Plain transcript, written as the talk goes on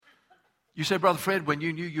You say, Brother Fred, when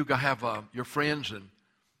you knew you could have your friends and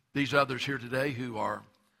these others here today who are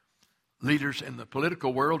leaders in the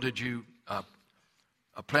political world, did you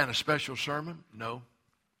plan a special sermon? No.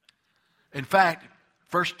 In fact,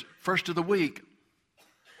 first of the week,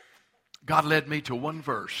 God led me to one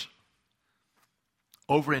verse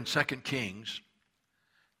over in 2 Kings.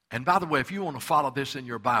 And by the way, if you want to follow this in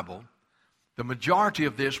your Bible, the majority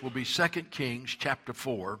of this will be 2 Kings chapter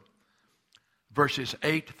 4, verses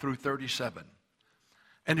 8 through 37.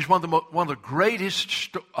 And it's one of the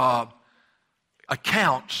greatest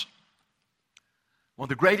accounts, one of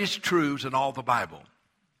the greatest truths in all the Bible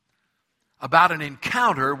about an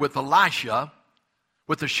encounter with Elisha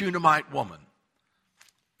with the Shunammite woman.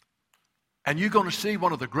 And you're going to see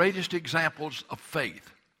one of the greatest examples of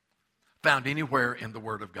faith found anywhere in the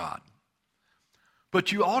Word of God.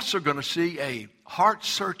 But you're also going to see a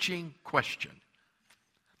heart-searching question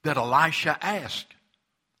that Elisha asked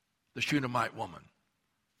the Shunammite woman.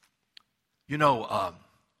 You know,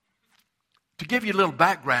 to give you a little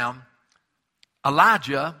background,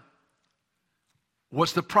 Elijah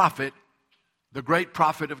was the prophet, the great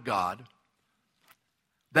prophet of God,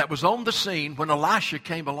 that was on the scene when Elisha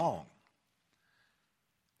came along.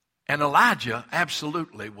 And Elijah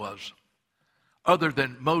absolutely was, other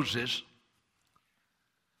than Moses,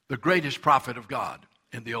 the greatest prophet of God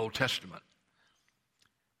in the Old Testament.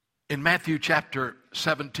 In Matthew chapter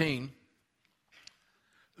 17,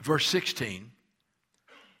 verse 16,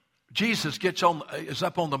 Jesus is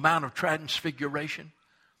up on the Mount of Transfiguration,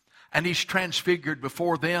 and he's transfigured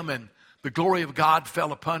before them, and the glory of God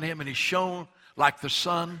fell upon him, and he shone like the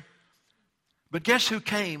sun. But guess who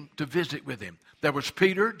came to visit with him? There was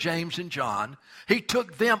Peter, James, and John. He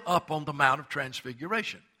took them up on the Mount of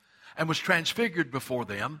Transfiguration and was transfigured before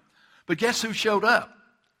them. But guess who showed up?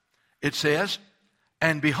 It says,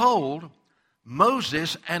 and behold,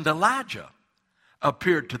 Moses and Elijah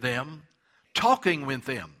appeared to them, talking with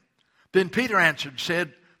them. Then Peter answered and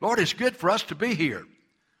said, Lord, it's good for us to be here.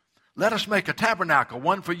 Let us make a tabernacle,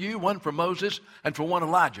 one for you, one for Moses, and for one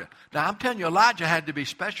Elijah. Now, I'm telling you, Elijah had to be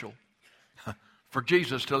special for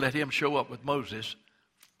Jesus to let him show up with Moses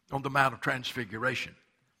on the Mount of Transfiguration.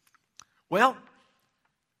 Well,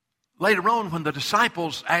 later on, when the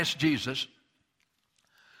disciples asked Jesus,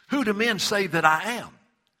 who do men say that I am?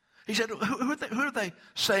 He said, who are they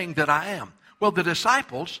saying that I am? Well, the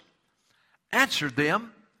disciples answered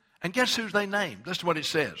them, and guess who they named? Listen to what it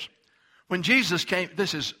says. When Jesus came,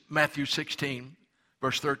 this is Matthew 16,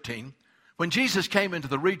 verse 13. When Jesus came into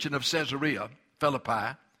the region of Caesarea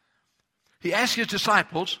Philippi, he asked his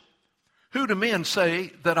disciples, who do men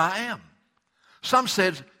say that I am? Some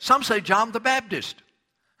say John the Baptist.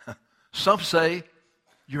 Some say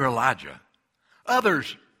you're Elijah.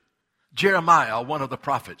 Others, Jeremiah, one of the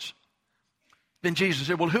prophets. Then Jesus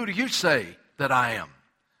said, well, who do you say that I am?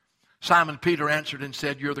 Simon Peter answered and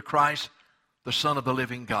said, you're the Christ, the Son of the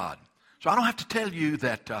living God. So I don't have to tell you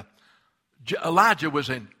that Elijah was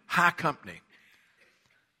in high company.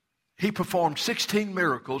 He performed 16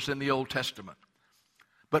 miracles in the Old Testament.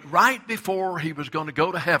 But right before he was going to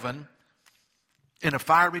go to heaven in a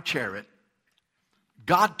fiery chariot,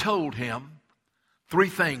 God told him 3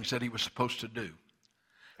 things that he was supposed to do.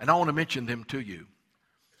 And I want to mention them to you.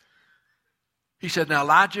 He said, now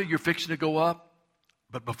Elijah, you're fixing to go up,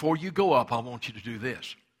 but before you go up, I want you to do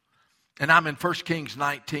this. And I'm in 1 Kings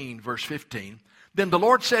 19, verse 15. Then the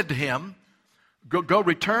Lord said to him, go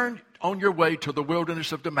return on your way to the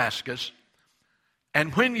wilderness of Damascus,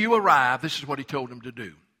 and when you arrive, this is what he told him to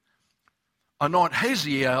do. Anoint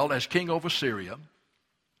Hazael as king over Syria.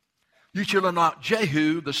 You shall anoint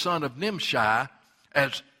Jehu, the son of Nimshi,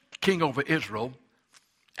 as king over Israel,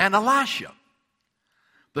 and Elisha,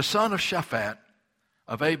 the son of Shaphat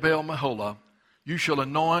of Abel-Meholah, you shall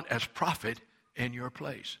anoint as prophet in your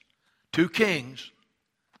place. 2 kings,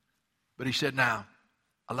 but he said, now,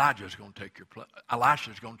 Elisha is going to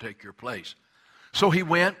take your place. So he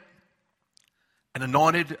went and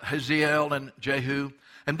anointed Hazael and Jehu.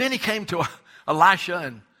 And then he came to Elisha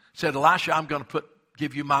and said, Elisha, I'm going to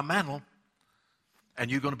give you my mantle, and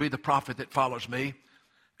you're going to be the prophet that follows me.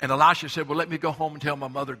 And Elisha said, well, let me go home and tell my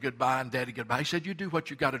mother goodbye and daddy goodbye. He said, you do what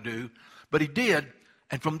you got to do. But he did.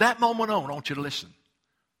 And from that moment on, I want you to listen.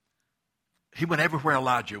 He went everywhere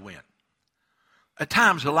Elijah went. At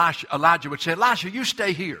times, Elijah would say, Elisha, you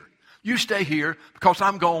stay here. You stay here because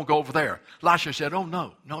I'm going to go over there. Elisha said, oh,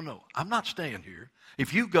 no, I'm not staying here.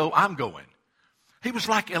 If you go, I'm going. He was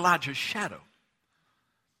like Elijah's shadow.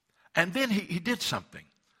 And then he did something.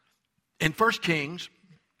 In 1 Kings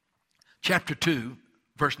chapter 2,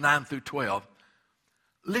 verse 9 through 12,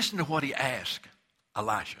 listen to what he asked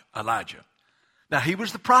Elijah. Now, he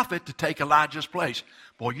was the prophet to take Elijah's place.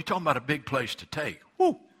 Boy, you're talking about a big place to take.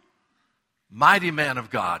 Woo! Mighty man of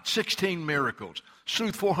God, 16 miracles,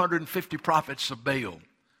 slew 450 prophets of Baal.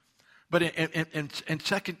 But in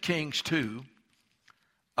 2 Kings 2,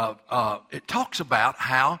 it talks about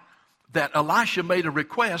how that Elisha made a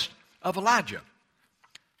request of Elijah.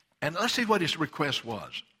 And let's see what his request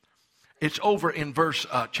was. It's over in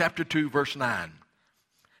chapter 2, verse 9.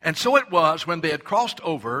 And so it was when they had crossed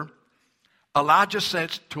over, Elijah said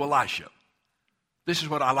to Elisha, this is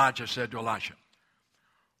what Elijah said to Elisha,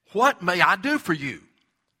 what may I do for you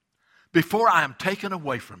before I am taken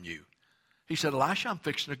away from you? He said, Elisha, I'm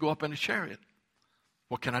fixing to go up in a chariot.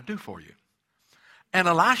 What can I do for you? And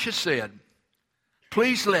Elisha said,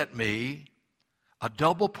 please let me a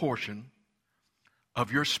double portion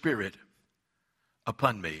of your spirit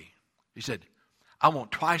upon me. He said, I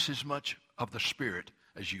want twice as much of the spirit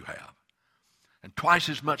as you have, and twice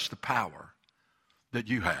as much the power that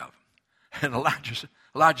you have. And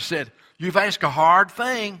Elijah said, you've asked a hard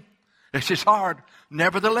thing. This is hard.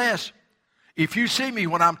 Nevertheless, if you see me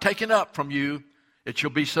when I'm taken up from you, it shall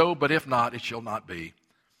be so, but if not, it shall not be.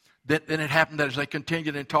 Then it happened that as they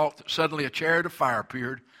continued and talked, suddenly a chariot of fire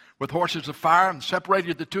appeared with horses of fire and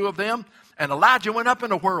separated the two of them, and Elijah went up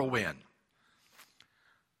in a whirlwind.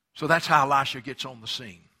 So that's how Elisha gets on the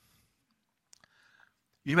scene.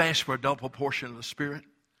 You asked for a double portion of the Spirit.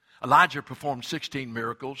 Elijah performed 16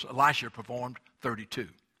 miracles. Elisha performed 32.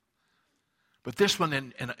 But this one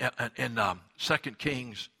in 2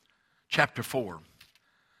 Kings chapter 4,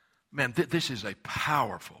 man, this is a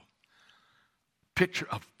powerful picture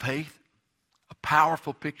of faith, a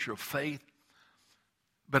powerful picture of faith,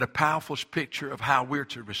 but a powerful picture of how we're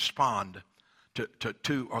to respond to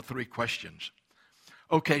 2 or 3 questions.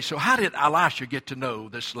 Okay, so how did Elisha get to know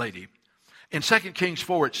this lady? In 2 Kings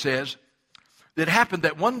 4 it says that it happened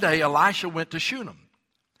that one day Elisha went to Shunem,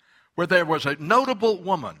 where there was a notable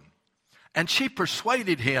woman, and she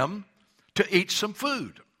persuaded him to eat some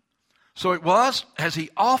food. So it was, as he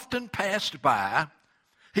often passed by,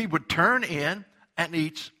 he would turn in and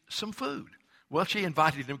eat some food. Well, she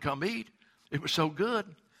invited him to come eat. It was so good.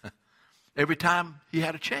 Every time he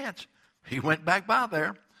had a chance, he went back by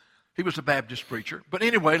there. He was a Baptist preacher. But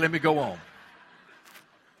anyway, let me go on.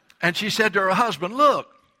 And she said to her husband, look,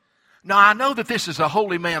 now I know that this is a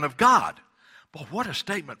holy man of God. But what a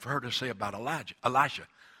statement for her to say about Elisha.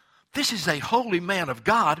 This is a holy man of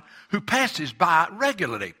God who passes by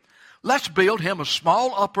regularly. Let's build him a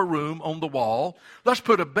small upper room on the wall. Let's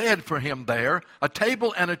put a bed for him there, a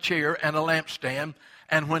table and a chair and a lampstand.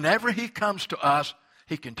 And whenever he comes to us,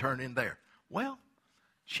 he can turn in there. Well,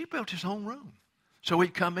 she built his own room. So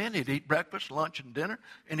he'd come in, he'd eat breakfast, lunch, and dinner,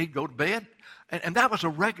 and he'd go to bed. And that was a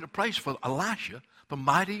regular place for Elisha, the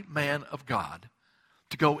mighty man of God,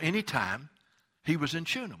 to go anytime he was in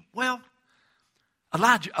Shunem. Well,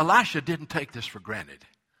 Elisha didn't take this for granted.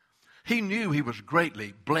 He knew he was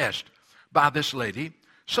greatly blessed by this lady.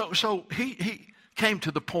 So he came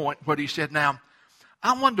to the point where he said, now,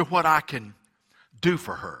 I wonder what I can do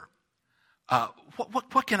for her.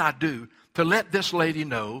 What can I do to let this lady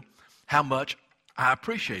know how much I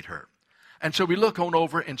appreciate her? And so we look on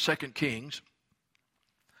over in 2 Kings,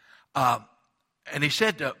 and he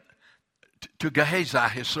said to Gehazi,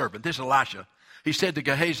 his servant, this is Elisha, he said to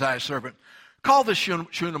Gehazi, his servant, call this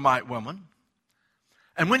Shunammite woman.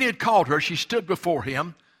 And when he had called her, she stood before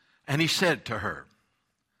him, and he said to her,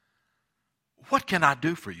 what can I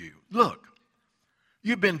do for you? Look,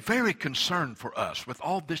 you've been very concerned for us with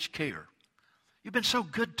all this care. You've been so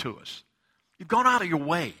good to us. You've gone out of your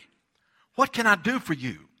way. What can I do for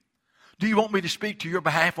you? Do you want me to speak to your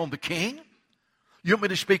behalf on the king? You want me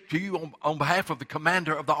to speak to you on behalf of the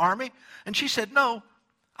commander of the army? And she said, no,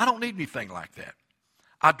 I don't need anything like that.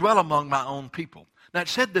 I dwell among my own people. Now, it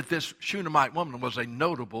said that this Shunammite woman was a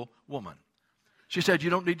notable woman. She said, you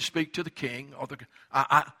don't need to speak to the king.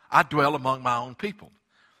 I dwell among my own people.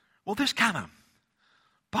 Well, this kind of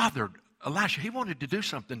bothered Elisha. He wanted to do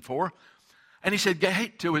something for her. And he said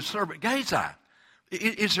to his servant, Gehazi,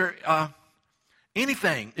 is there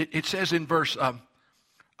anything? It says in verse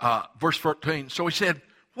 14. So he said,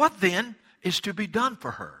 what then is to be done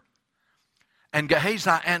for her? And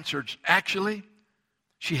Gehazi answered, actually,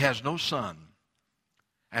 she has no son,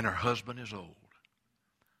 and her husband is old.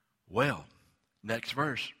 Well, next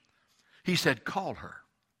verse. He said, call her.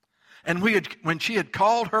 And when she had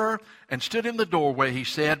called her and stood in the doorway, he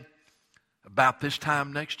said, about this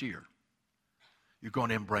time next year, you're going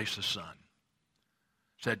to embrace a son.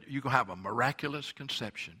 Said, you're going to have a miraculous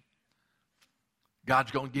conception.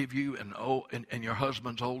 God's going to give you in your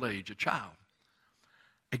husband's old age a child.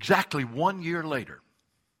 Exactly 1 year later,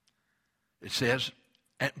 it says,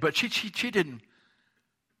 but she didn't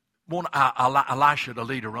want Elisha to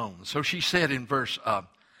lead her on. So she said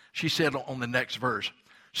she said on the next verse,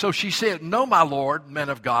 so she said, no, my Lord, man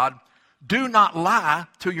of God, do not lie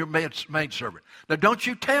to your maidservant. Now, don't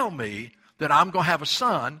you tell me that I'm going to have a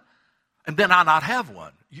son and then I not have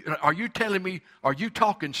one. Are you telling me, are you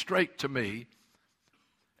talking straight to me?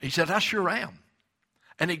 He said, I sure am.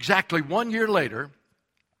 And exactly 1 year later,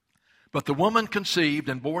 but the woman conceived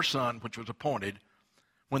and bore a son, which was appointed,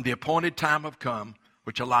 when the appointed time had come,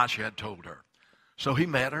 which Elisha had told her. So he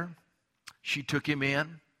met her. She took him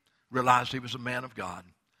in, realized he was a man of God,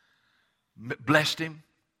 blessed him.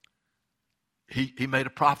 He made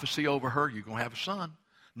a prophecy over her, you're going to have a son.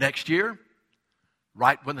 Next year,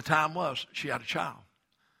 right when the time was, she had a child.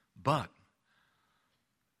 But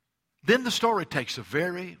then the story takes a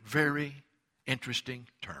very, very interesting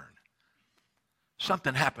turn.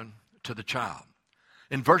 Something happened to the child.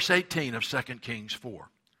 In verse 18 of 2 Kings 4.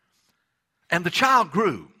 And the child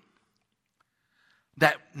grew.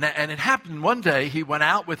 And it happened one day, he went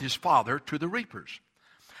out with his father to the reapers.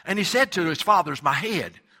 And he said to his fathers, my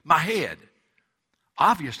head, my head.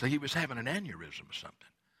 Obviously, he was having an aneurysm or something.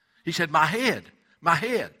 He said, my head, my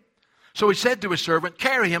head. So he said to his servant,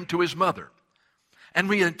 carry him to his mother. And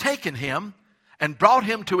when he had taken him and brought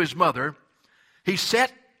him to his mother, he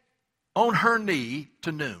sat on her knee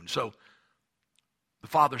to noon. So the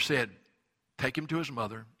father said, take him to his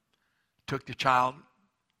mother, took the child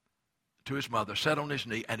to his mother, sat on his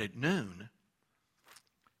knee, and at noon,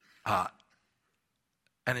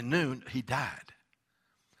 he died.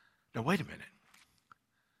 Now, wait a minute.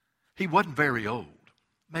 He wasn't very old,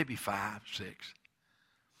 maybe 5, 6.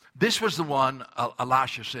 This was the one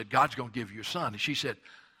Elisha said, God's going to give you a son. And she said,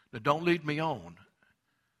 now don't lead me on.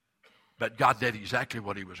 But God did exactly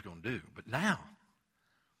what he was going to do. But now,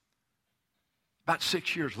 about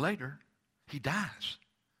 6 years later, he dies.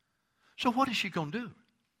 So what is she going to do?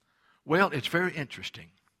 Well, it's very interesting.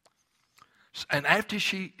 And after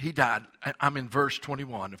he died, I'm in verse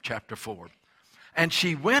 21 of chapter 4. And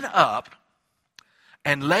she went up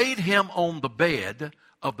and laid him on the bed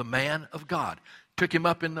of the man of God. Took him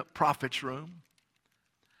up in the prophet's room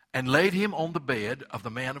and laid him on the bed of the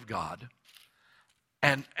man of God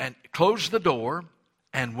and closed the door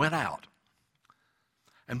and went out.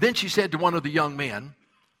 And then she said to one of the young men,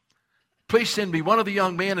 please send me one of the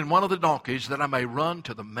young men and one of the donkeys that I may run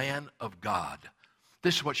to the man of God.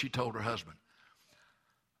 This is what she told her husband.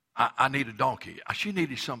 I need a donkey. She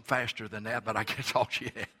needed something faster than that, but I guess all she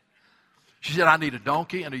had. She said, I need a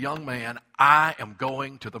donkey and a young man. I am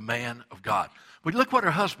going to the man of God. But look what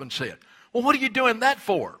her husband said. Well, what are you doing that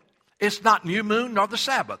for? It's not new moon nor the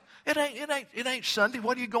Sabbath. It ain't Sunday.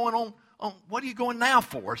 What are you going on? What are you going now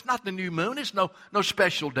for? It's not the new moon. It's no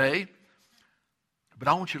special day. But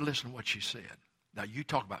I want you to listen to what she said. Now, you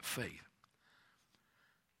talk about faith.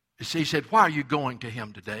 He said, why are you going to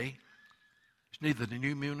him today? It's neither the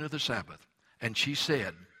new moon nor the Sabbath. And she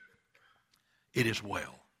said, it is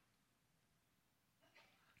well.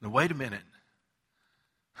 Now, wait a minute.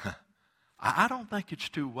 I don't think it's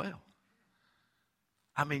too well.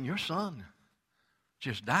 I mean, your son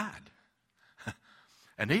just died.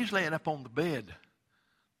 And he's laying up on the bed,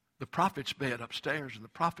 the prophet's bed upstairs in the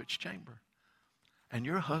prophet's chamber. And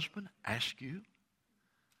your husband asked you,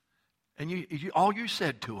 and all you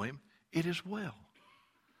said to him, it is well.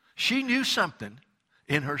 She knew something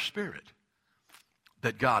in her spirit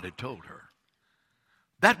that God had told her.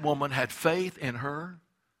 That woman had faith in her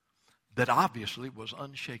that obviously was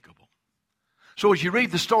unshakable. So as you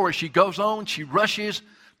read the story, she goes on, she rushes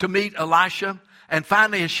to meet Elisha, and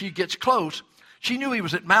finally as she gets close, she knew he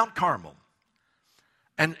was at Mount Carmel.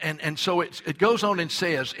 And so it goes on and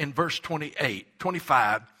says in verse 25,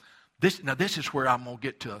 this is where I'm going to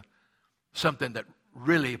get to something that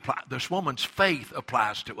really applies. This woman's faith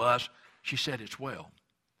applies to us. She said it's well.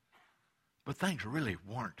 But things really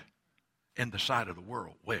weren't in the sight of the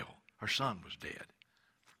world well. Her son was dead.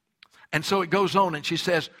 And so it goes on and she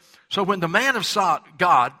says, so when the man of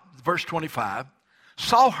God, verse 25,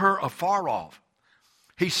 saw her afar off,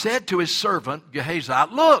 he said to his servant Gehazi,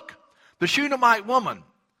 look, the Shunammite woman,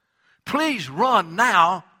 please run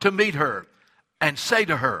now to meet her and say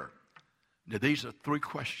to her. Now these are 3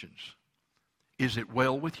 questions. Is it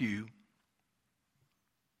well with you?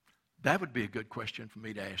 That would be a good question for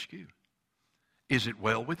me to ask you. Is it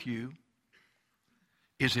well with you?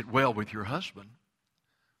 Is it well with your husband?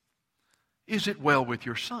 Is it well with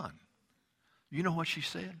your son? You know what she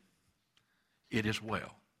said? It is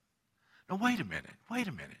well. Now, wait a minute.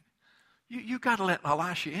 You got to let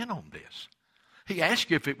Elisha in on this. He asked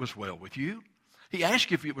you if it was well with you. He asked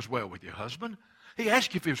you if it was well with your husband. He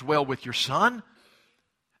asked you if it was well with your son,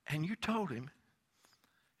 and you told him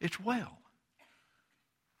it's well.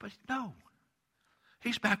 But no,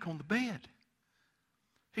 he's back on the bed.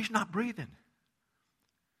 He's not breathing.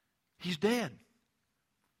 He's dead.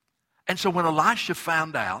 And so when Elisha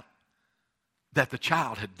found out that the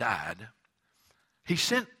child had died, he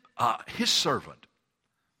sent his servant.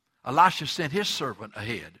 Elisha sent his servant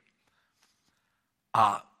ahead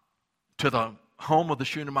to the home of the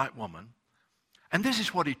Shunammite woman. And this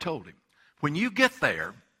is what he told him. When you get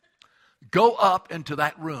there, go up into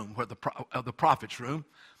that room, where the prophet's room,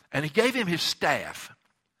 and he gave him his staff.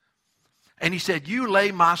 And he said, you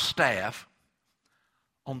lay my staff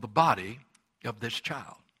on the body of this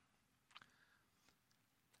child.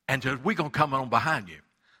 And we're going to come on behind you.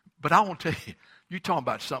 But I want to tell you, you're talking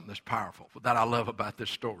about something that's powerful that I love about this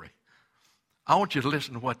story. I want you to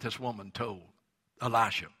listen to what this woman told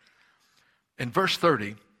Elisha. In verse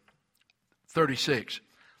 36,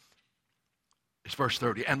 it's verse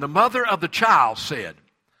 30. And the mother of the child said,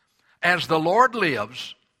 as the Lord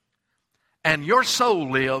lives and your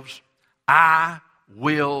soul lives, I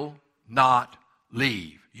will not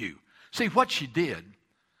leave you. See, what she did,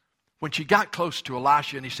 when she got close to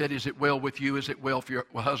Elisha and he said, is it well with you? Is it well for your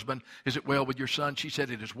husband? Is it well with your son? She said,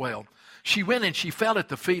 it is well. She went and she fell at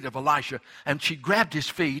the feet of Elisha and she grabbed his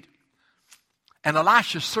feet. And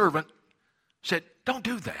Elisha's servant said, don't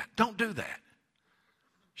do that. Don't do that.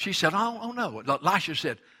 She said, oh no. Elisha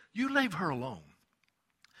said, you leave her alone.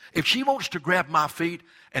 If she wants to grab my feet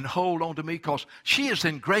and hold on to me, because she is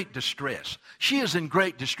in great distress. She is in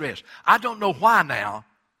great distress. I don't know why now,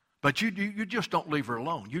 but you just don't leave her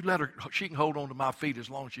alone. You let her, she can hold on to my feet as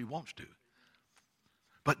long as she wants to.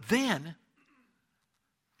 But then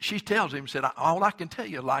she tells him, said, all I can tell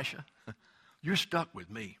you, Elisha, you're stuck with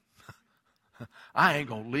me. I ain't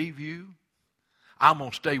going to leave you. I'm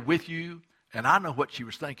going to stay with you. And I know what she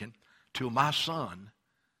was thinking, till my son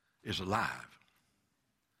is alive.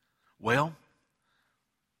 Well,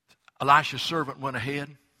 Elisha's servant went ahead,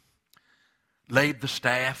 laid the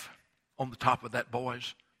staff on the top of that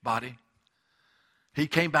boy's body. He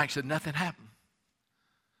came back and said, nothing happened.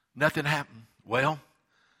 Nothing happened. Well,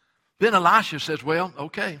 then Elisha says, well,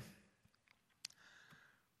 okay.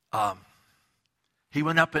 He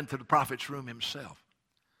went up into the prophet's room himself.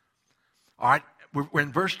 All right, we're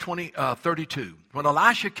in verse 32. When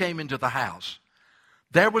Elisha came into the house,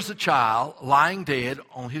 there was a child lying dead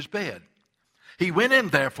on his bed. He went in,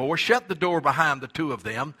 therefore, shut the door behind the two of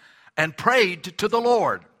them, and prayed to the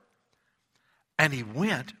Lord. And he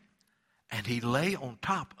went, and he lay on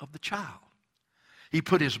top of the child. He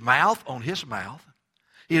put his mouth on his mouth,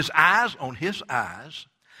 his eyes on his eyes,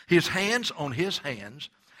 his hands on his hands,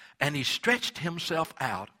 and he stretched himself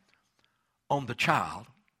out on the child,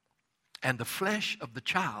 and the flesh of the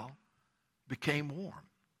child became warm.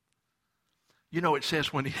 You know, it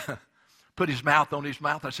says when he put his mouth on his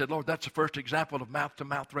mouth, I said, Lord, that's the first example of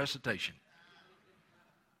mouth-to-mouth recitation.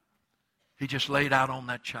 He just laid out on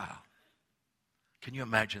that child. Can you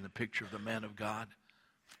imagine the picture of the man of God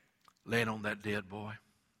laying on that dead boy?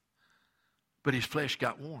 But his flesh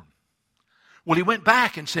got warm. Well, he went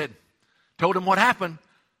back and told him what happened,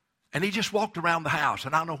 and he just walked around the house.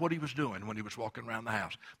 And I don't know what he was doing when he was walking around the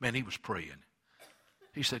house. Man, he was praying.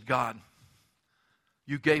 He said, God,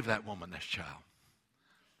 you gave that woman this child.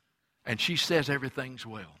 And she says everything's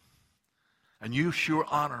well. And you sure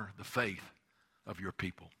honor the faith of your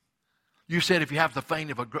people. You said if you have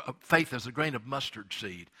the faith as a grain of mustard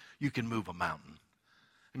seed, you can move a mountain.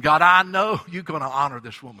 And God, I know you're going to honor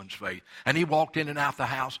this woman's faith. And he walked in and out the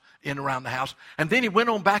house, in around the house. And then he went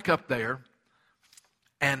on back up there.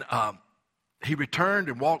 And he returned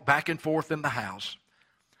and walked back and forth in the house.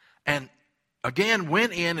 And again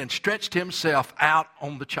went in and stretched himself out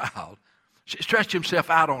on the child. Stretched himself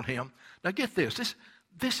out on him. Now get this.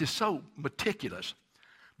 This is so meticulous.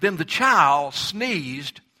 Then the child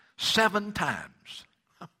sneezed 7 times.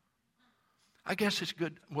 I guess it's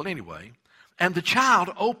good. Well, anyway. And the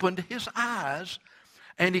child opened his eyes,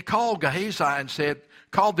 and he called Gehazi and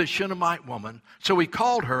called this Shunammite woman. So he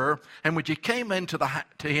called her, and when she came into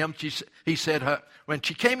to him, he said, when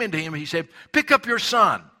she came into him, he said, pick up your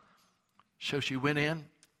son. So she went in,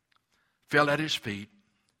 fell at his feet,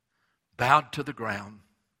 bowed to the ground,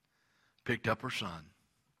 picked up her son,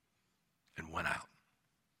 and went out.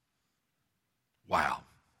 Wow.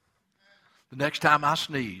 The next time I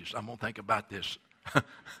sneeze, I'm going to think about this.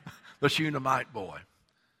 The Shunammite boy.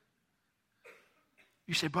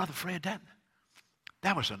 You say, Brother Fred,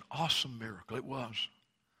 that was an awesome miracle. It was.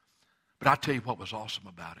 But I'll tell you what was awesome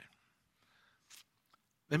about it.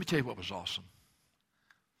 Let me tell you what was awesome.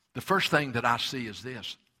 The first thing that I see is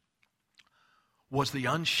this. was the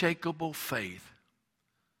unshakable faith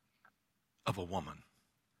of a woman.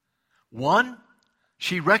 One,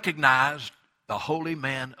 she recognized the holy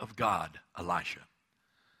man of God, Elisha.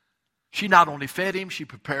 She not only fed him, she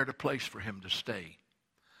prepared a place for him to stay.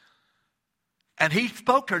 And he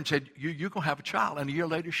spoke to her and said, you're going to have a child. And a year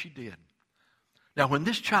later, she did. Now, when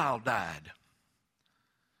this child died,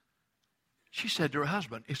 she said to her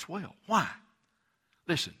husband, it's well. Why?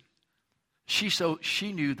 Listen,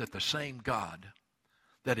 she knew that the same God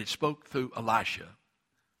that had spoke through Elisha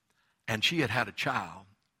and she had had a child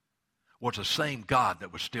was the same God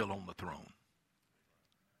that was still on the throne.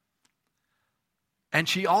 And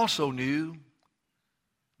she also knew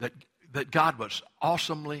that God was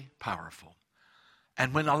awesomely powerful.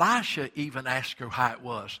 And when Elisha even asked her how it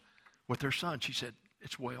was with her son, she said,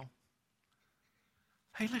 it's well.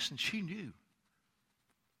 Hey, listen, she knew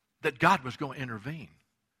that God was going to intervene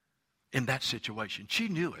in that situation. She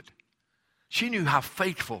knew it. She knew how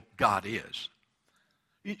faithful God is.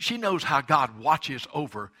 She knows how God watches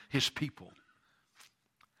over his people.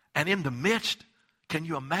 And in the midst, can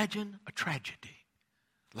you imagine a tragedy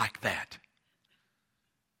like that?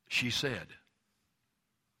 She said,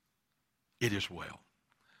 it is well.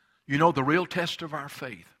 You know, the real test of our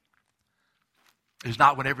faith is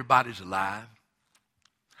not when everybody's alive,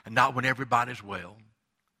 and not when everybody's well,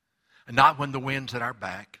 and not when the wind's at our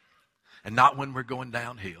back, and not when we're going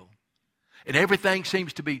downhill, and everything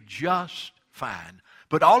seems to be just fine.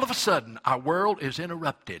 But all of a sudden, our world is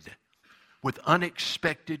interrupted with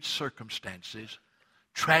unexpected circumstances,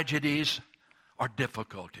 tragedies, or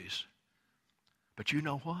difficulties. But you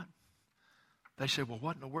know what? They say, well,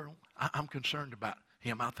 what in the world? I'm concerned about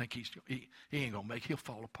him. I think he ain't going to make it. He'll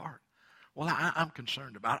fall apart. Well, I'm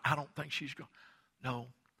concerned about it. I don't think she's going to. No.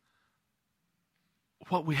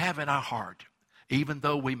 What we have in our heart, even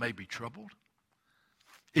though we may be troubled,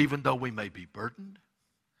 even though we may be burdened,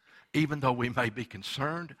 even though we may be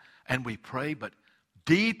concerned and we pray, but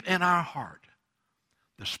deep in our heart,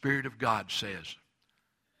 the Spirit of God says,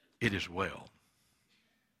 it is well.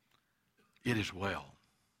 It is well.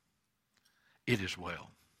 It is well.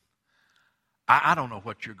 I don't know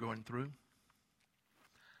what you're going through.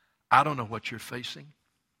 I don't know what you're facing.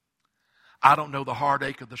 I don't know the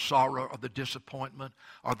heartache or the sorrow or the disappointment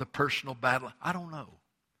or the personal battle. I don't know.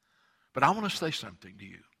 But I want to say something to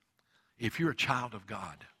you. If you're a child of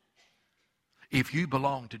God, if you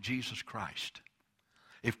belong to Jesus Christ,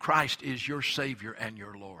 if Christ is your Savior and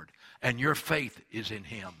your Lord, and your faith is in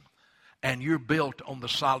him, and you're built on the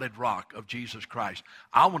solid rock of Jesus Christ,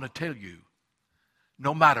 I want to tell you,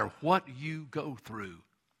 no matter what you go through,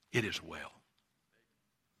 it is well.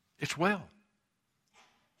 It's well.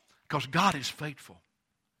 Because God is faithful.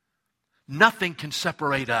 Nothing can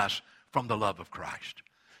separate us from the love of Christ.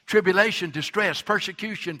 Tribulation, distress,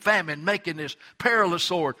 persecution, famine, nakedness, perilous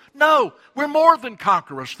sword. No, we're more than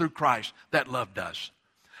conquerors through Christ that loved us.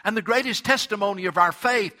 And the greatest testimony of our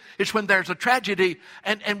faith is when there's a tragedy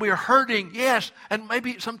and we're hurting, yes, and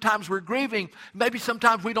maybe sometimes we're grieving. Maybe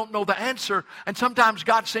sometimes we don't know the answer, and sometimes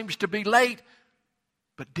God seems to be late.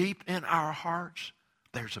 But deep in our hearts,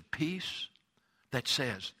 there's a peace that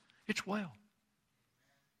says, it's well.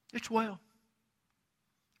 It's well.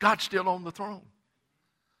 God's still on the throne.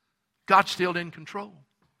 God's still in control.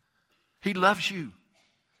 He loves you.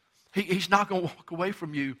 He's not going to walk away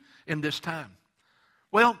from you in this time.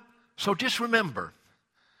 Well, so just remember,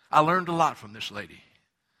 I learned a lot from this lady.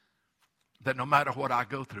 That no matter what I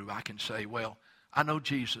go through, I can say, well, I know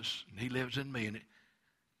Jesus, and he lives in me, and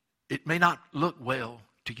it may not look well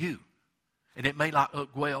to you. And it may not look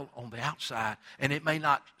well on the outside, and it may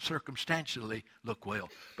not circumstantially look well.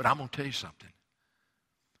 But I'm going to tell you something.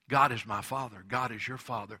 God is my Father. God is your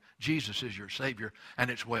Father. Jesus is your Savior, and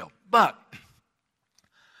it's well. But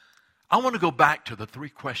I want to go back to the three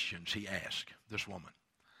questions he asked this woman.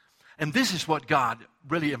 And this is what God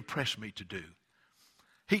really impressed me to do.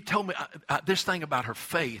 He told me this thing about her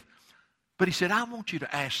faith, but he said, I want you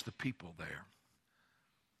to ask the people there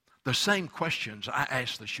the same questions I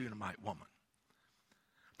asked the Shunammite woman.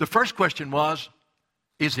 The first question was,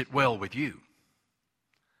 is it well with you?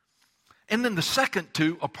 And then the second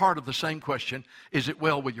two are part of the same question, is it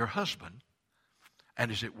well with your husband? And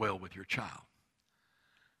is it well with your child?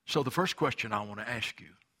 So the first question I want to ask you,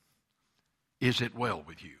 is it well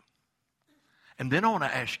with you? And then I want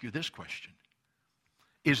to ask you this question,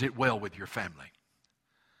 is it well with your family?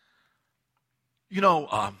 You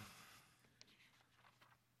know,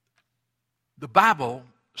 the Bible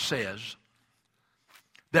says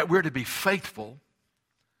that we're to be faithful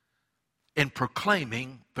in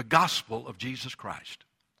proclaiming the gospel of Jesus Christ.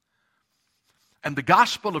 And the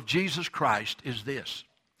gospel of Jesus Christ is this,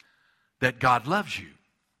 that God loves you.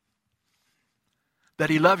 That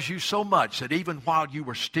he loves you so much that even while you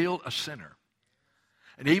were still a sinner,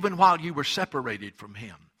 and even while you were separated from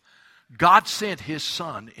him, God sent his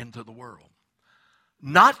Son into the world,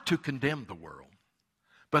 not to condemn the world,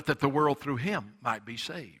 but that the world through him might be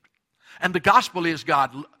saved. And the gospel is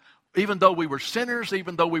God, even though we were sinners,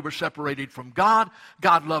 even though we were separated from God,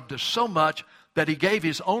 God loved us so much that he gave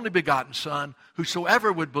his only begotten Son,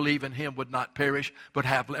 whosoever would believe in him would not perish, but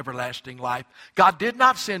have everlasting life. God did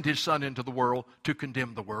not send his Son into the world to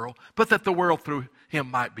condemn the world, but that the world through him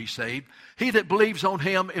might be saved. He that believes on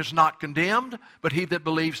him is not condemned, but he that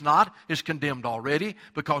believes not is condemned already,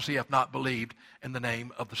 because he hath not believed in the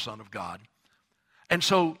name of the Son of God. And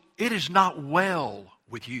so it is not well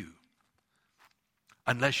with you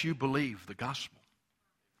unless you believe the gospel.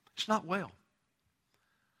 It's not well.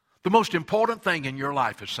 The most important thing in your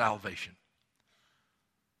life is salvation.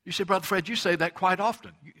 You say, Brother Fred, you say that quite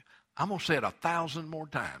often. I'm going to say it 1,000 more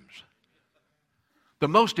times. The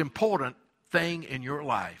most important thing in your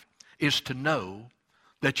life is to know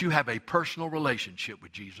that you have a personal relationship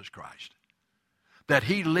with Jesus Christ, that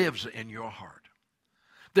he lives in your heart.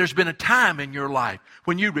 There's been a time in your life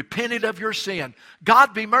when you repented of your sin.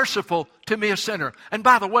 God, be merciful to me, a sinner. And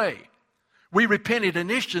by the way, we repented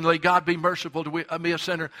initially, God be merciful to me, a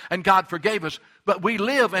sinner, and God forgave us. But we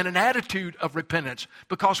live in an attitude of repentance,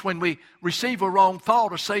 because when we receive a wrong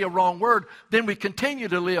thought or say a wrong word, then we continue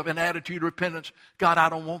to live in an attitude of repentance. God, I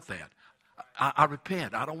don't want that. I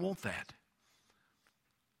repent. I don't want that.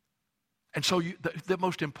 And so the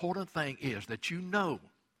most important thing is that you know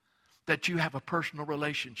that you have a personal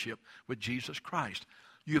relationship with Jesus Christ.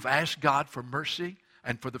 You've asked God for mercy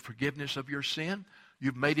and for the forgiveness of your sin.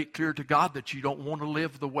 You've made it clear to God that you don't want to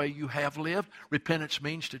live the way you have lived. Repentance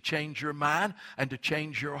means to change your mind and to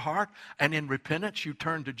change your heart. And in repentance, you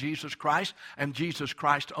turn to Jesus Christ and Jesus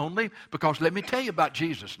Christ only. Because let me tell you about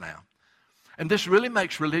Jesus now. And this really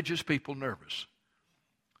makes religious people nervous.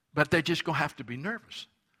 But they're just going to have to be nervous.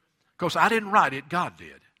 Because I didn't write it, God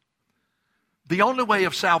did. The only way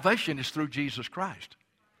of salvation is through Jesus Christ.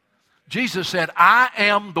 Jesus said, I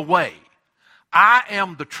am the way. I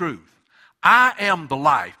am the truth. I am the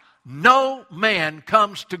life. No man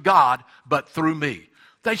comes to God but through me.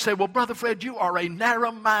 They say, well, Brother Fred, you are a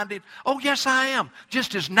narrow-minded. Oh, yes, I am.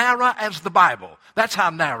 Just as narrow as the Bible. That's how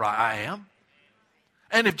narrow I am.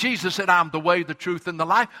 And if Jesus said, I'm the way, the truth, and the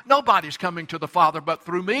life, nobody's coming to the Father but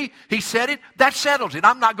through me. He said it. That settles it.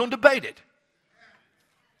 I'm not going to debate it.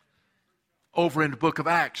 Over in the book of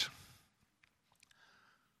Acts,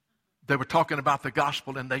 they were talking about the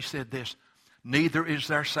gospel, and they said this: neither is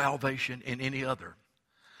there salvation in any other,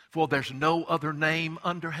 for there's no other name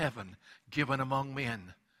under heaven given among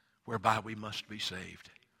men whereby we must be saved.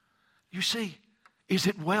 You see, is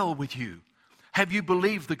it well with you? Have you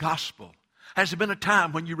believed the gospel? Has there been a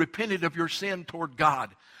time when you repented of your sin toward God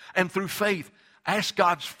and through faith asked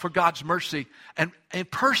God for God's mercy and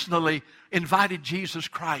personally invited Jesus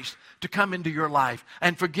Christ to come into your life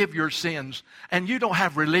and forgive your sins? And you don't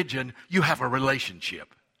have religion, you have a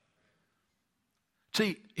relationship.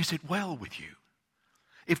 See, is it well with you?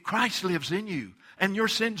 If Christ lives in you and your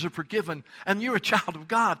sins are forgiven and you're a child of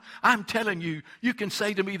God, I'm telling you, you can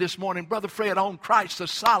say to me this morning, Brother Fred, on Christ the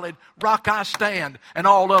solid rock I stand, and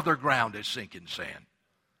all other ground is sinking sand.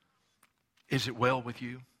 Is it well with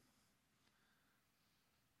you?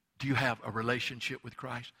 Do you have a relationship with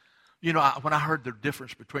Christ? You know, when I heard the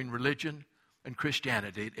difference between religion and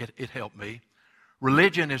Christianity, it helped me.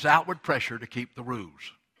 Religion is outward pressure to keep the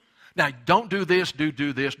rules. Now, don't do this, do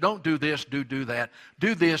this. Don't do this, do that.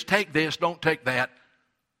 Do this, take this, don't take that.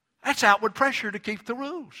 That's outward pressure to keep the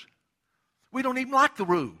rules. We don't even like the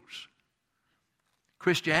rules.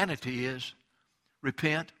 Christianity is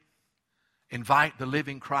repent, invite the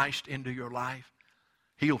living Christ into your life.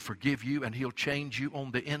 He'll forgive you and he'll change you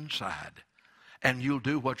on the inside. And you'll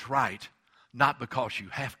do what's right, not because you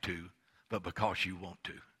have to, but because you want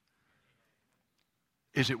to.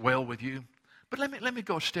 Is it well with you? But let me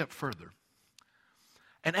go a step further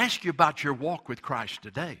and ask you about your walk with Christ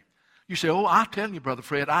today. You say, oh, I'm telling you, Brother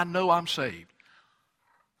Fred, I know I'm saved.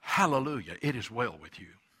 Hallelujah, it is well with you.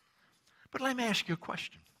 But let me ask you a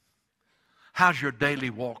question. How's your daily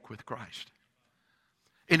walk with Christ?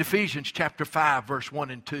 In Ephesians chapter 5, verse 1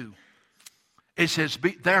 and 2, it says,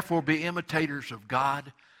 therefore be imitators of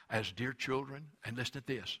God as dear children. And listen to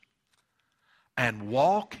this. And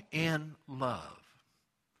walk in love,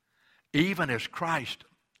 even as Christ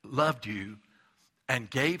loved you and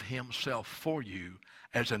gave himself for you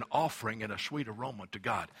as an offering and a sweet aroma to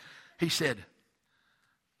God. He said,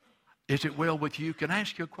 is it well with you? Can I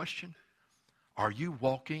ask you a question? Are you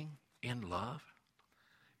walking in love?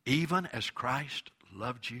 even as Christ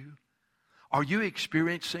loved you? Are you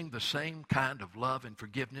experiencing the same kind of love and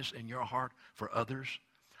forgiveness in your heart for others?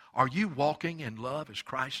 Are you walking in love as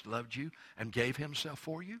Christ loved you and gave himself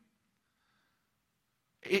for you?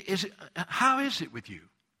 How is it with you?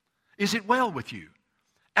 Is it well with you?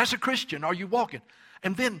 As a Christian, are you walking?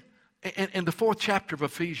 And then in the 4th chapter of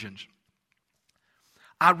Ephesians,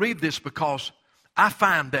 I read this because I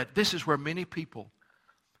find that this is where many people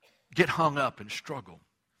get hung up and struggle.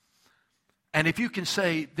 And if you can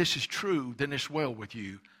say this is true, then it's well with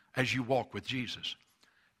you as you walk with Jesus.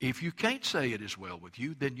 If you can't say it is well with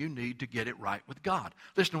you, then you need to get it right with God.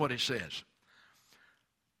 Listen to what it says.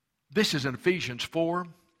 This is in Ephesians 4,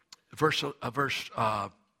 verse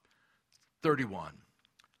 31.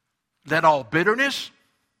 Let all bitterness,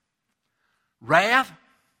 wrath,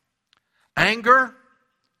 anger,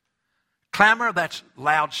 clamor, that's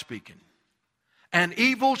loud speaking, and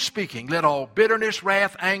evil speaking, let all bitterness,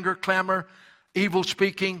 wrath, anger, clamor, evil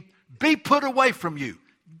speaking, be put away from you.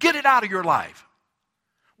 Get it out of your life.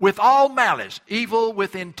 With all malice, evil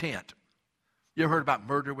with intent. You ever heard about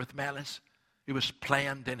murder with malice? It was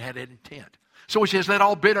planned and had intent. So he says, let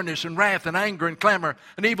all bitterness and wrath and anger and clamor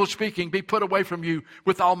and evil speaking be put away from you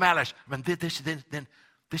with all malice. And this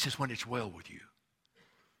is when it's well with you.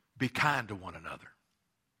 Be kind to one another.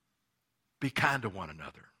 Be kind to one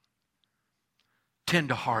another.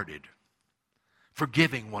 Tender-hearted.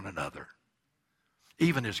 Forgiving one another.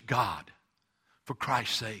 Even as God, for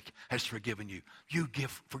Christ's sake, has forgiven you. You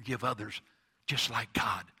forgive others just like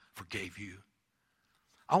God forgave you.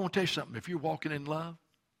 I want to tell you something. If you're walking in love,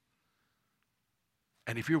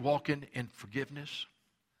 and if you're walking in forgiveness,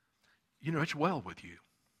 you know, it's well with you.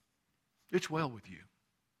 It's well with you.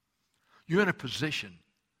 You're in a position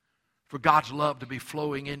for God's love to be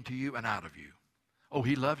flowing into you and out of you. Oh,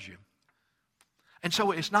 he loves you. And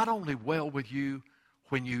so it's not only well with you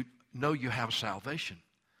when you know you have salvation,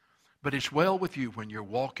 but it's well with you when you're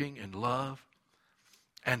walking in love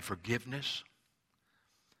and forgiveness.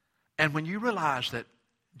 And when you realize that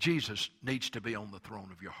Jesus needs to be on the throne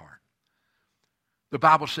of your heart. The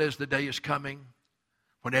Bible says the day is coming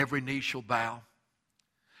when every knee shall bow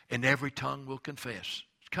and every tongue will confess.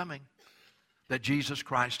 It's coming that Jesus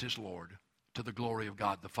Christ is Lord to the glory of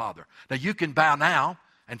God the Father. Now you can bow now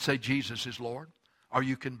and say Jesus is Lord, or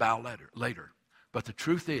you can bow later. But the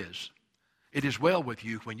truth is, it is well with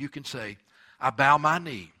you when you can say, I bow my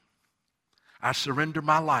knee. I surrender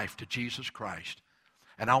my life to Jesus Christ.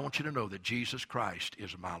 And I want you to know that Jesus Christ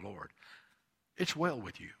is my Lord. It's well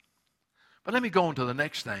with you. But let me go on to the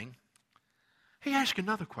next thing. He asked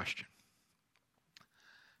another question.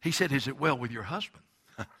 He said, is it well with your husband?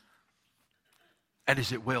 And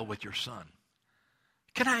is it well with your son?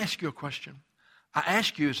 Can I ask you a question? I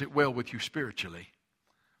ask you, is it well with you spiritually?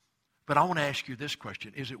 But I want to ask you this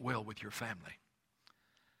question. Is it well with your family?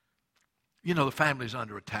 You know, the family's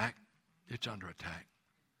under attack. It's under attack.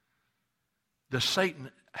 Satan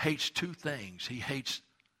hates two things. He hates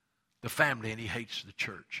the family and he hates the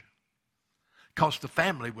church. Because the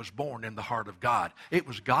family was born in the heart of God. It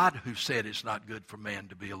was God who said it's not good for man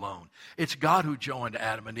to be alone. It's God who joined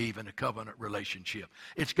Adam and Eve in a covenant relationship.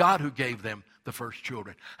 It's God who gave them the first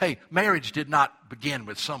children. Hey, marriage did not begin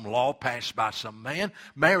with some law passed by some man.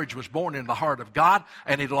 Marriage was born in the heart of God,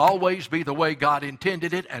 and it'll always be the way God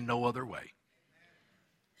intended it and no other way.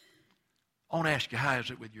 I want to ask you, how is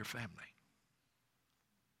it with your family?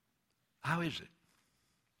 How is it?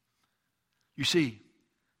 You see,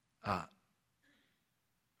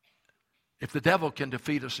 if the devil can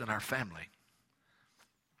defeat us in our family,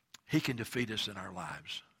 he can defeat us in our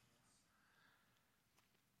lives.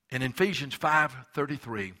 And in Ephesians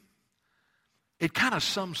 5:33, it kind of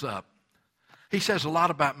sums up. He says a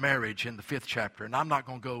lot about marriage in the 5th chapter, and I'm not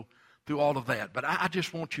going to go through all of that, but I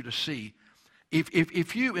just want you to see,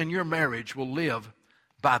 if you in your marriage will live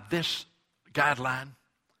by this guideline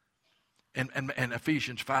in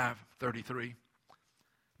Ephesians 5:33,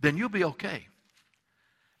 then you'll be okay.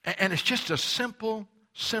 And it's just a simple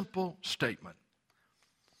statement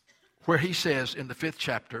where he says in the 5th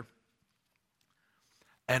chapter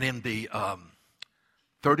and in the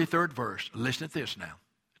 33rd verse, listen to this now.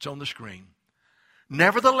 It's on the screen.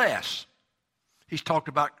 Nevertheless, he's talked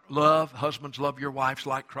about love. Husbands, love your wives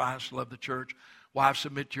like Christ loved the church. Wives,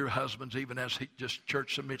 submit to your husbands even as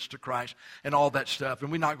church submits to Christ and all that stuff.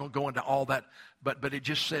 And we're not going to go into all that, but it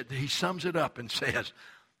just said, he sums it up and says,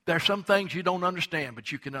 there are some things you don't understand,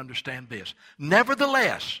 but you can understand this.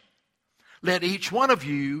 Nevertheless, let each one of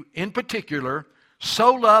you in particular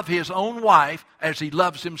so love his own wife as he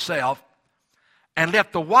loves himself, and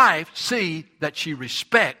let the wife see that she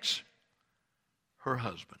respects her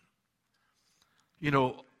husband. You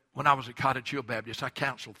know, when I was at Cottage Hill Baptist, I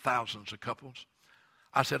counseled thousands of couples.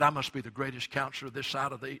 I said, I must be the greatest counselor this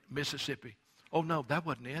side of the Mississippi. Oh, no, that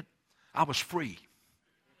wasn't it. I was free.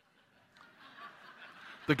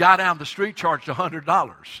 The guy down the street charged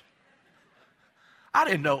 $100. I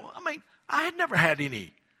didn't know. I mean, I had never had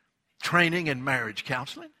any training in marriage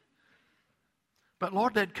counseling. But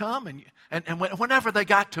Lord, they'd come, and whenever they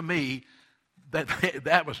got to me,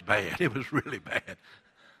 that was bad. It was really bad.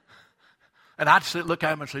 And I'd look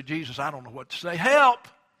at him and say, Jesus, I don't know what to say. Help!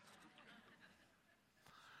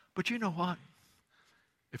 But you know what?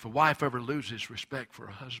 If a wife ever loses respect for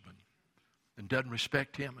a husband and doesn't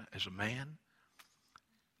respect him as a man,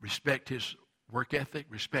 respect his work ethic,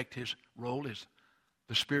 respect his role as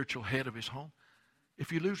the spiritual head of his home,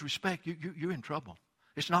 if you lose respect, you're in trouble.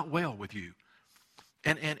 It's not well with you.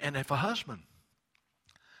 And if a husband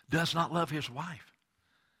does not love his wife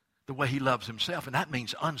the way he loves himself, and that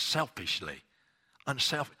means unselfishly,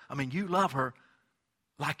 I mean, you love her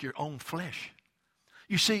like your own flesh.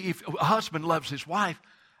 You see, if a husband loves his wife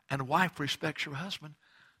and a wife respects her husband,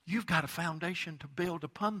 you've got a foundation to build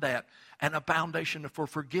upon that, and a foundation for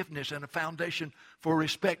forgiveness, and a foundation for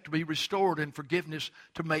respect to be restored, and forgiveness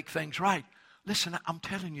to make things right. Listen, I'm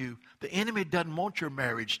telling you, the enemy doesn't want your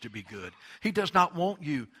marriage to be good. He does not want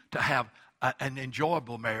you to have an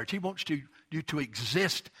enjoyable marriage. He wants you to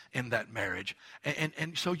exist in that marriage.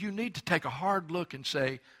 And so you need to take a hard look and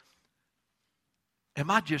say,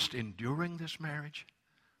 am I just enduring this marriage?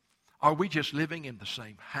 Are we just living in the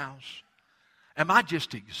same house? Am I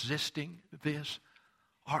just existing this?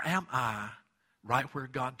 Or am I right where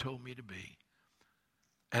God told me to be?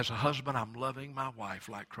 As a husband, I'm loving my wife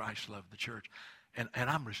like Christ loved the church. And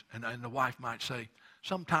the wife might say,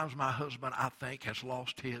 sometimes my husband, I think, has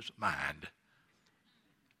lost his mind.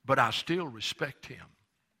 But I still respect him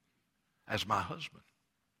as my husband.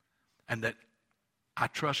 And that I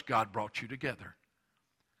trust God brought you together.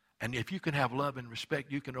 And if you can have love and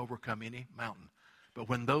respect, you can overcome any mountain. But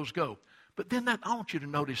when those go, but then I want you to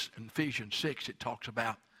notice in Ephesians 6, it talks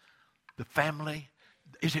about the family.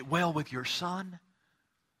 Is it well with your son?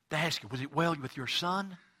 They ask you, was it well with your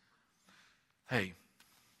son? Hey,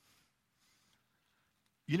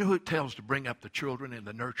 you know who it tells to bring up the children in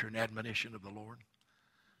the nurture and admonition of the Lord?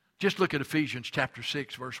 Just look at Ephesians chapter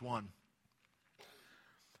 6, verse 1.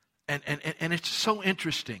 And it's so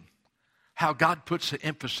interesting how God puts the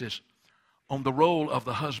emphasis on the role of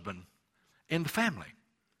the husband in the family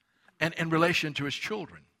and in relation to his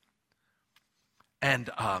children. And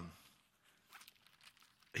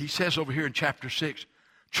he says over here in chapter 6,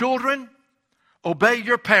 children, obey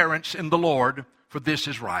your parents in the Lord, for this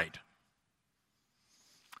is right.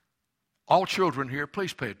 All children here,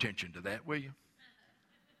 please pay attention to that, will you?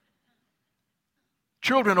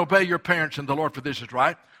 Children, obey your parents in the Lord, for this is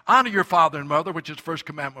right. Honor your father and mother, which is the first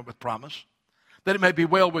commandment with promise, that it may be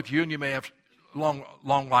well with you and you may have long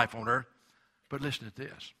life on earth. But listen to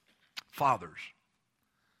this. Fathers,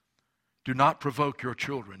 do not provoke your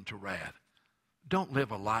children to wrath. Don't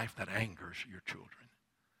live a life that angers your children.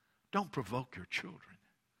 Don't provoke your children.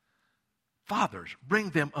 Fathers, bring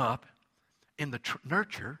them up in the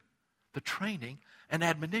nurture, the training, and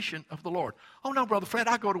admonition of the Lord. Oh, no, Brother Fred,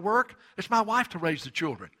 I go to work. It's my wife to raise the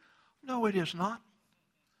children. No, it is not.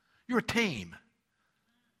 You're a team.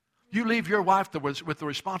 You leave your wife with the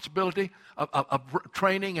responsibility of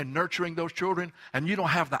training and nurturing those children, and you don't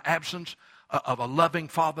have the absence of a loving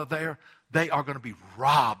father there, they are going to be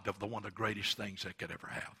robbed of one of the greatest things they could ever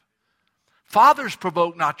have. Fathers,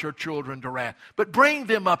 provoke not your children to wrath, but bring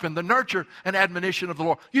them up in the nurture and admonition of the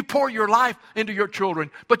Lord. You pour your life into your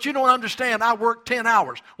children, but you don't understand, I work 10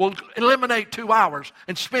 hours. Well, eliminate 2 hours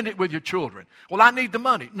and spend it with your children. Well, I need the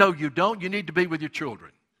money. No, you don't. You need to be with your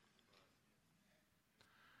children.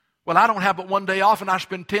 Well, I don't have but one day off, and I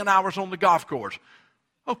spend 10 hours on the golf course.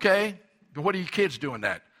 Okay, but what are your kids doing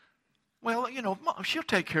that? Well, Mom, she'll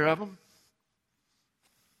take care of them.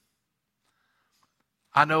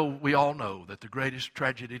 I know, we all know that the greatest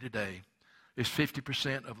tragedy today is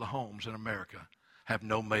 50% of the homes in America have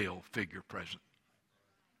no male figure present.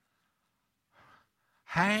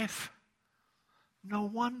 Half? No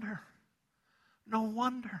wonder. No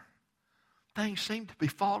wonder. Things seem to be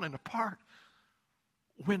falling apart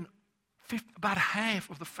when about half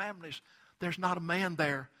of the families, there's not a man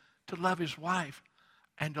there to love his wife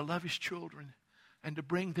and to love his children and to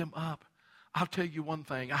bring them up. I'll tell you one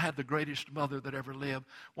thing. I had the greatest mother that ever lived,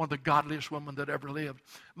 one of the godliest women that ever lived.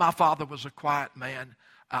 My father was a quiet man.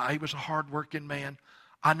 He was a hard-working man.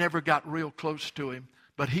 I never got real close to him,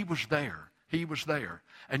 but he was there. He was there.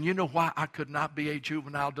 And you know why I could not be a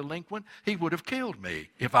juvenile delinquent? He would have killed me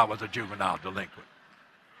if I was a juvenile delinquent.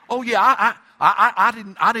 Oh yeah,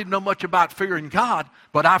 I didn't know much about fearing God,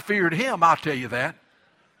 but I feared Him, I'll tell you that.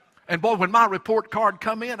 And boy, when my report card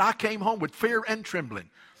come in, I came home with fear and trembling.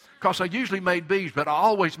 Because I usually made B's, but I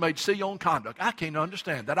always made C on conduct. I can't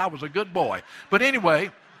understand that. I was a good boy. But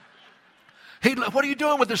anyway, what are you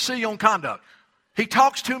doing with the C on conduct? He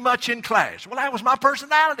talks too much in class. Well, that was my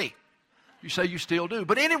personality. You say you still do.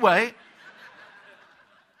 But anyway,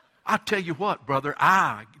 I tell you what, brother,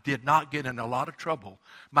 I did not get in a lot of trouble.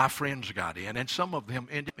 My friends got in, and some of them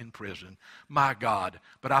ended in prison. My God.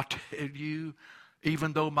 But I tell you,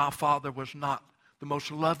 even though my father was not the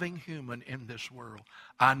most loving human in this world,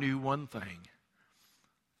 I knew one thing.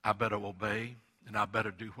 I better obey, and I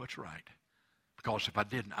better do what's right. Because if I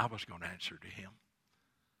didn't, I was going to answer to him.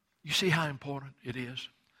 You see how important it is?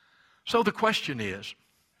 So the question is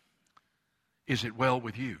it well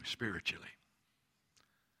with you spiritually?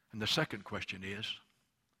 And the second question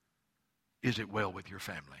is it well with your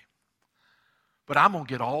family? But I'm going to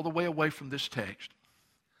get all the way away from this text.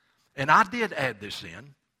 And I did add this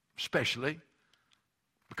in, especially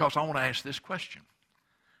because I want to ask this question.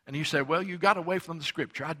 And you say, well, you got away from the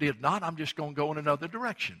scripture. I did not. I'm just going to go in another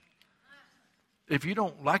direction. If you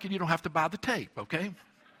don't like it, you don't have to buy the tape, okay?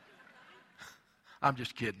 I'm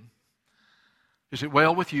just kidding. Is it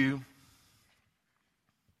well with you?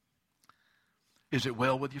 Is it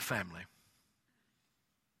well with your family?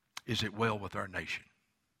 Is it well with our nation?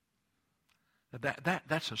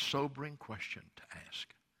 That's a sobering question to ask.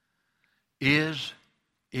 Is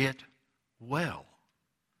it well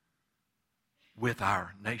with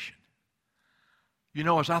our nation? You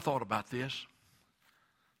know, as I thought about this,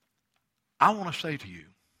 I want to say to you,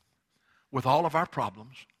 with all of our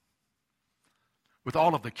problems, with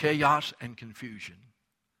all of the chaos and confusion,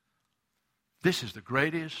 this is the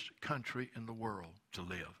greatest country in the world to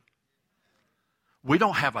live. We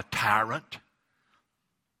don't have a tyrant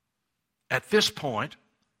at this point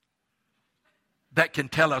that can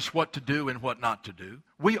tell us what to do and what not to do.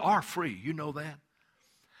 We are free, you know that.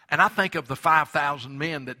 And I think of the 5,000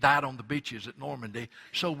 men that died on the beaches at Normandy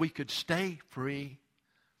so we could stay free.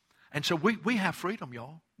 And so we have freedom,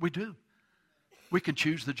 y'all. We do. We can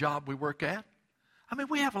choose the job we work at. I mean,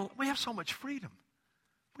 we have so much freedom.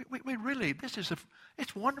 We really,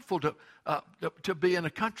 it's wonderful to be in a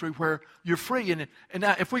country where you're free. And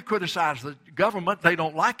now, if we criticize the government, they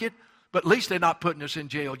don't like it, but at least they're not putting us in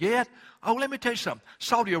jail yet. Oh, let me tell you something.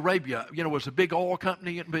 Saudi Arabia, was a big oil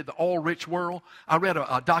company in the oil-rich world. I read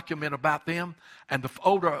a document about them, and the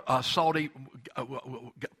older Saudi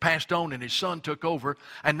passed on, and his son took over,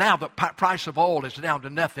 and now the price of oil is down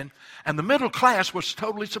to nothing, and the middle class was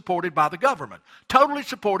totally supported by the government. Totally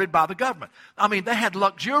supported by the government. I mean, they had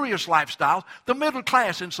luxurious lifestyles, the middle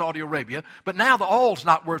class in Saudi Arabia, but now the oil's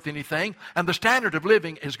not worth anything, and the standard of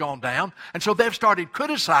living has gone down, and so they've started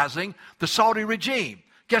criticizing the Saudi regime.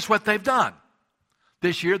 Guess what they've done?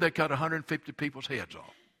 This year they cut 150 people's heads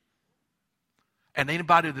off. And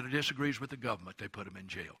anybody that disagrees with the government, they put them in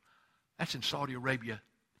jail. That's in Saudi Arabia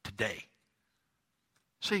today.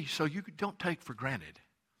 See, so you don't take for granted.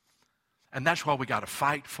 And that's why we got to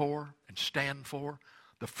fight for and stand for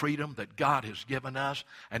the freedom that God has given us.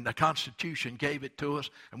 And the Constitution gave it to us.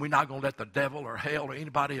 And we're not going to let the devil or hell or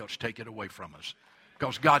anybody else take it away from us.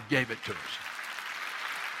 Because God gave it to us.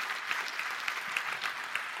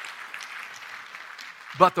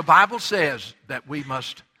 But the Bible says that we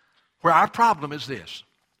must, where our problem is this.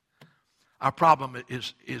 Our problem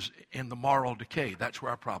is in the moral decay. That's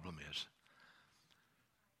where our problem is.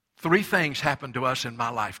 3 things happened to us in my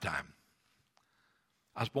lifetime.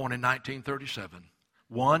 I was born in 1937.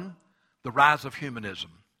 1, the rise of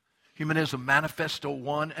humanism. Humanism Manifesto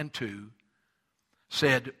 1 and 2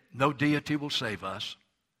 said, no deity will save us.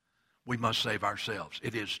 We must save ourselves.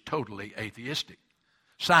 It is totally atheistic.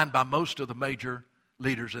 Signed by most of the major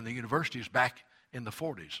leaders in the universities back in the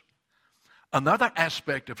 40s. Another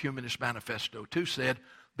aspect of Humanist Manifesto 2 said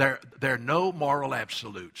there are no moral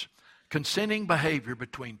absolutes. Consenting behavior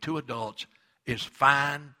between 2 adults is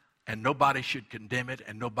fine, and nobody should condemn it,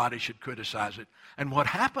 and nobody should criticize it. And what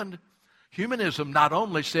happened, humanism not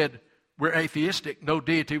only said we're atheistic, no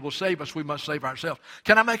deity will save us, we must save ourselves.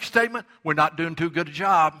 Can I make a statement? We're not doing too good a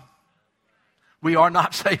job. We are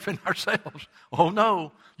not saving ourselves. Oh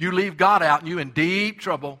no, you leave God out and you're in deep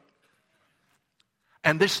trouble.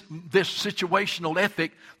 And this situational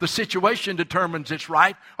ethic, the situation determines it's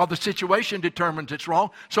right, or the situation determines it's wrong.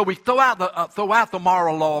 So we throw out the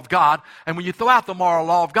moral law of God, and when you throw out the moral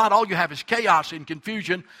law of God, all you have is chaos and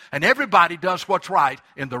confusion, and everybody does what's right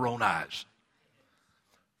in their own eyes.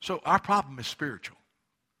 So our problem is spiritual.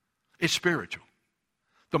 It's spiritual.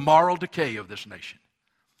 The moral decay of this nation.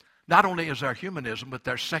 Not only is there humanism, but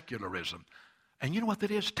there's secularism. And you know what that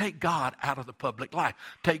is? Take God out of the public life.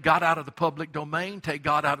 Take God out of the public domain. Take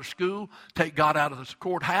God out of school. Take God out of the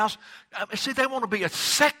courthouse. See, they want to be a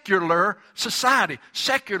secular society.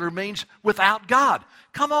 Secular means without God.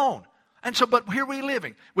 Come on. And so, but here we're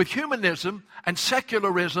living with humanism and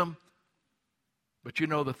secularism. But you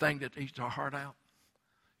know the thing that eats our heart out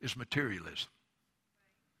is materialism.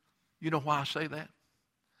 You know why I say that?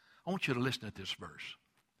 I want you to listen to this verse.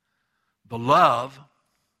 The love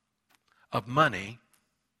of money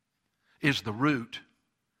is the root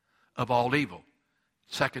of all evil.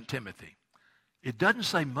 2 Timothy. It doesn't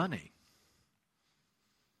say money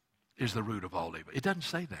is the root of all evil. It doesn't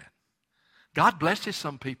say that. God blesses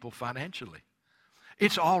some people financially.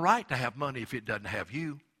 It's all right to have money if it doesn't have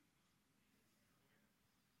you.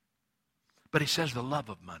 But he says the love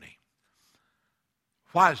of money.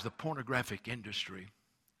 Why is the pornographic industry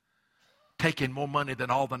taking more money than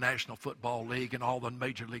all the National Football League and all the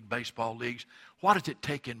Major League Baseball leagues? Why does it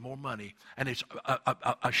take in more money? And it's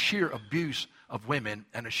a sheer abuse of women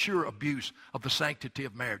and a sheer abuse of the sanctity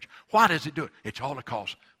of marriage. Why does it do it? It's all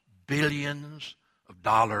because billions of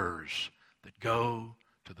dollars that go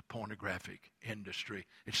to the pornographic industry.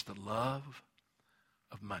 It's the love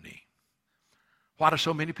of money. Why do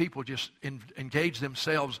so many people just engage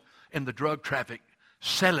themselves in the drug traffic,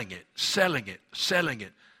 selling it, selling it, selling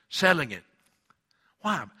it, selling it?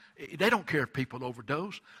 Why? They don't care if people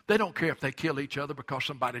overdose. They don't care if they kill each other because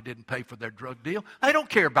somebody didn't pay for their drug deal. They don't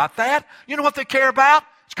care about that. You know what they care about?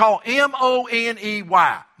 It's called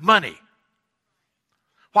M-O-N-E-Y, money.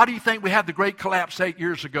 Why do you think we had the great collapse 8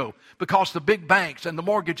 years ago? Because the big banks and the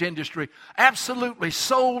mortgage industry absolutely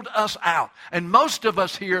sold us out. And most of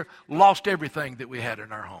us here lost everything that we had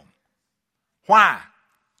in our home. Why?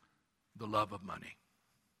 The love of money.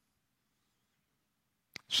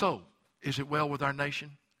 So, is it well with our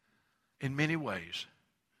nation? In many ways,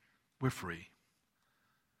 we're free.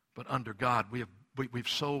 But under God, we've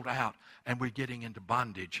sold out and we're getting into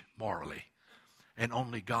bondage morally. And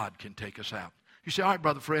only God can take us out. You say, all right,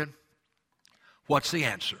 Brother Fred, what's the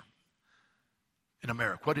answer in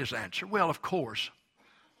America? What is the answer? Well, of course,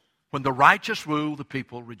 when the righteous rule, the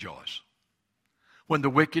people rejoice. When the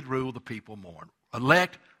wicked rule, the people mourn.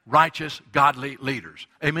 Elect righteous, godly leaders.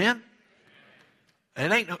 Amen?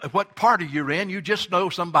 It ain't what party you're in. You just know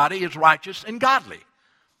somebody is righteous and godly.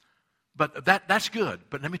 But that's good.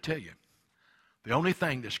 But let me tell you, the only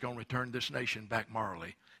thing that's going to return this nation back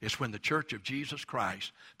morally is when the church of Jesus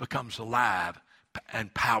Christ becomes alive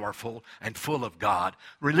and powerful and full of God.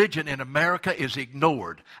 Religion in America is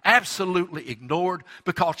ignored, absolutely ignored,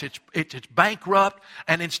 because it's bankrupt,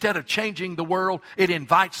 and instead of changing the world, it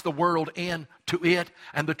invites the world in to it,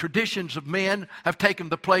 and the traditions of men have taken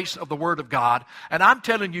the place of the Word of God. And I'm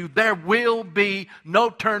telling you, there will be no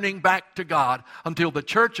turning back to God until the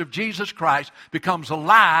church of Jesus Christ becomes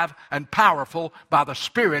alive and powerful by the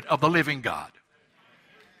Spirit of the living God.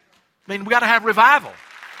 I mean, we got to have revival.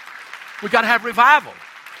 We got to have revival.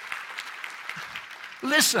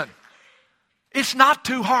 Listen, it's not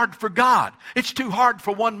too hard for God. It's too hard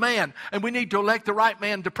for one man, and we need to elect the right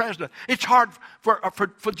man to president. It's hard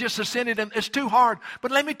for just the Senate, and it's too hard.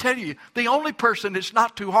 But let me tell you, the only person it's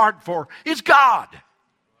not too hard for is God.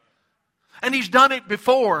 And He's done it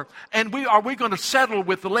before. And are we going to settle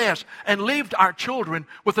with the less and leave our children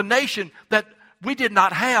with a nation that we did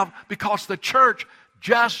not have because the church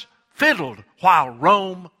just fiddled while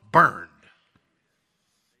Rome burned?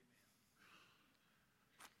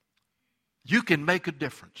 You can make a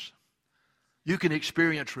difference. You can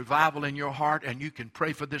experience revival in your heart, and you can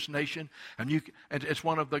pray for this nation. And it's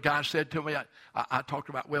one of the guys said to me, I talked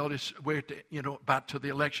about, about to the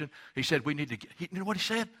election. He said, we need to you know what he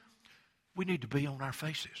said? We need to be on our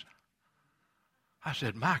faces. I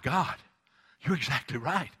said, my God, you're exactly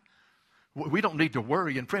right. We don't need to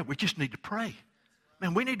worry and pray. We just need to pray.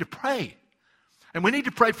 Man, we need to pray. And we need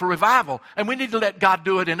to pray for revival. And we need to let God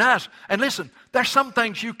do it in us. And listen, there's some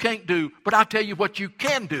things you can't do, but I'll tell you what you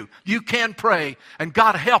can do. You can pray. And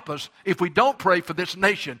God help us if we don't pray for this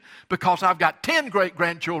nation, because I've got 10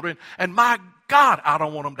 great-grandchildren, and my God, I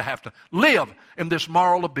don't want them to have to live in this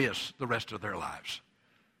moral abyss the rest of their lives.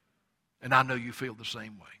 And I know you feel the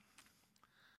same way.